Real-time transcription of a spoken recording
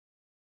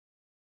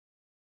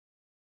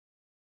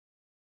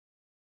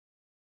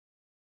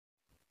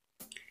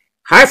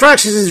Hi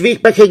folks, this is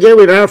Yves back again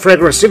with another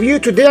fragrance review.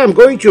 Today I'm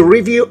going to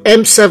review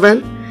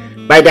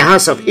M7 by the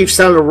house of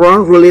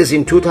YvesSaintLaurent, released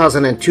in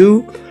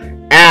 2002.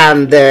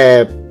 And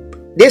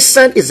this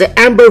scent is the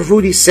Amber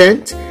Woody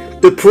scent.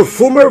 The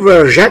perfumer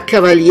were Jacques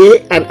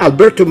Cavalier and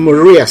Alberto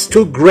Morillas,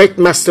 two great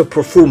master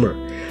perfumer.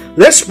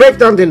 Let's break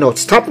down the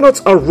notes. Top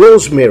notes are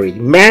rosemary,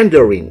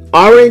 mandarin,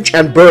 orange,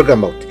 and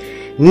bergamot.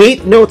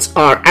 Meat notes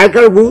are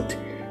agarwood,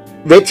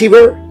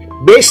 vetiver.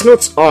 Base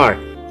notes are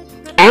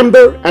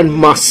amber and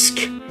musk.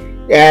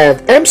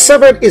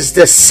 M7 is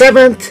the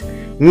 7th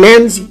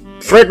men's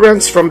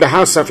fragrance from the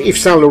house of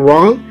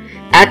YvesSaintLaurent,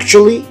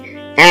 actually,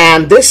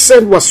 and this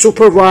scent was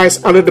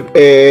supervised under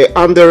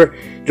the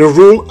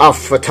rule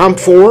of Tom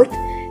Ford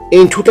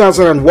in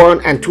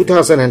 2001 and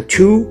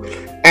 2002.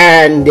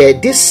 And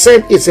this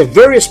scent is a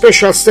very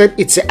special scent.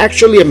 It's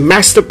actually a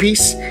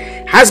masterpiece.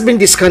 Has been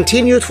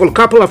discontinued for a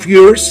couple of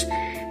years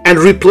and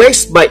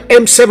replaced by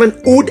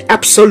M7 Oud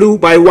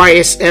Absolu by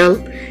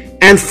YSL.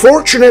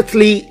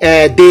 Unfortunately,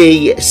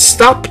 they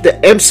stopped the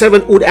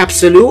M7 Oud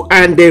Absolu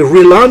and they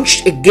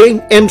relaunched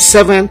again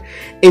M7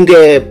 in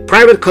the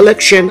private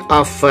collection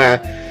of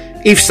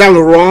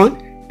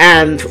YvesSaintLaurent.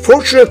 And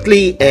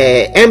fortunately,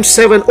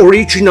 M7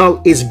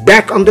 Original is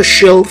back on the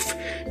shelf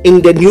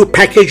in the new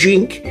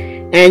packaging,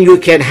 and you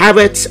can have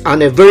it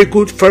on a very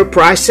good fair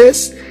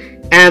prices.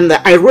 And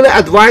I really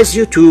advise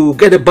you to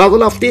get a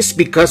bottle of this,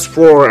 because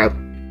for a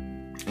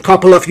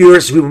couple of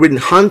years we've been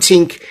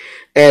hunting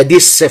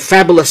this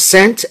fabulous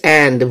scent,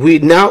 and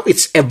now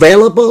it's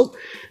available.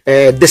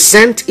 The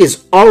scent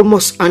is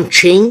almost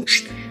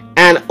unchanged,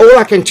 and all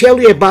I can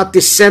tell you about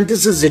this scent,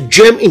 this is a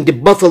gem in the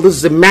bottle. This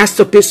is a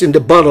masterpiece in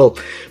the bottle,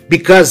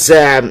 because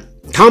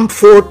Tom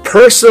Ford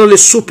personally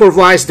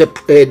supervised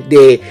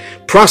the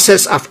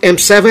process of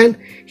M7.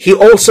 He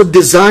also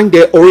designed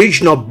the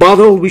original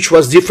bottle, which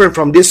was different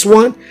from this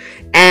one.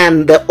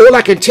 And all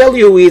I can tell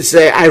you is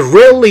I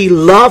really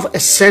love a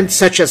scent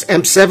such as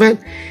M7.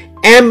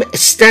 M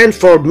stand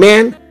for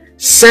men,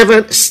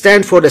 7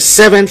 stand for the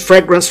 7th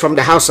fragrance from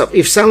the house of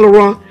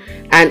YvesSaintLaurent,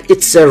 and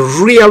it's a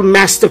real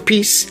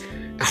masterpiece,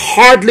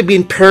 hardly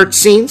been paired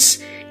since.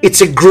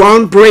 It's a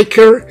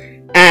groundbreaker,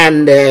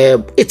 and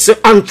it's an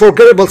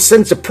unforgettable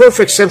scent, the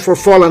perfect scent for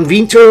fall and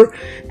winter.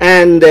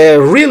 And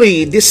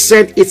really, this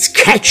scent, it's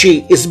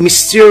catchy, it's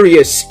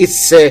mysterious,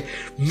 it's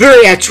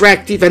very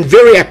attractive and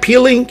very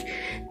appealing.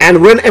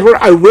 And whenever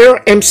I wear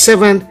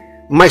M7,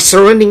 my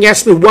surrounding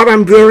ask me what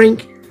I'm wearing.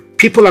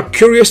 People are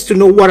curious to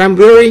know what I'm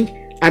wearing,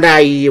 and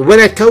when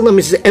I tell them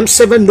it's the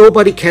M7,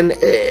 nobody can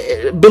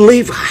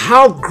believe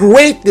how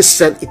great this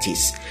scent it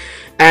is.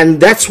 And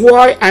that's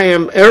why I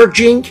am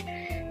urging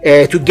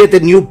to get a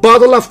new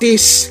bottle of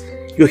this.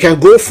 You can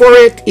go for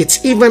it.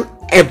 It's even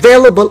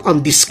available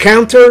on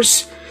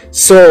discounters.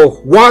 So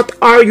what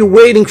are you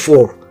waiting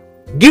for?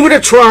 Give it a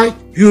try.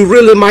 You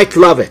really might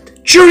love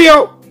it.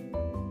 Cheerio!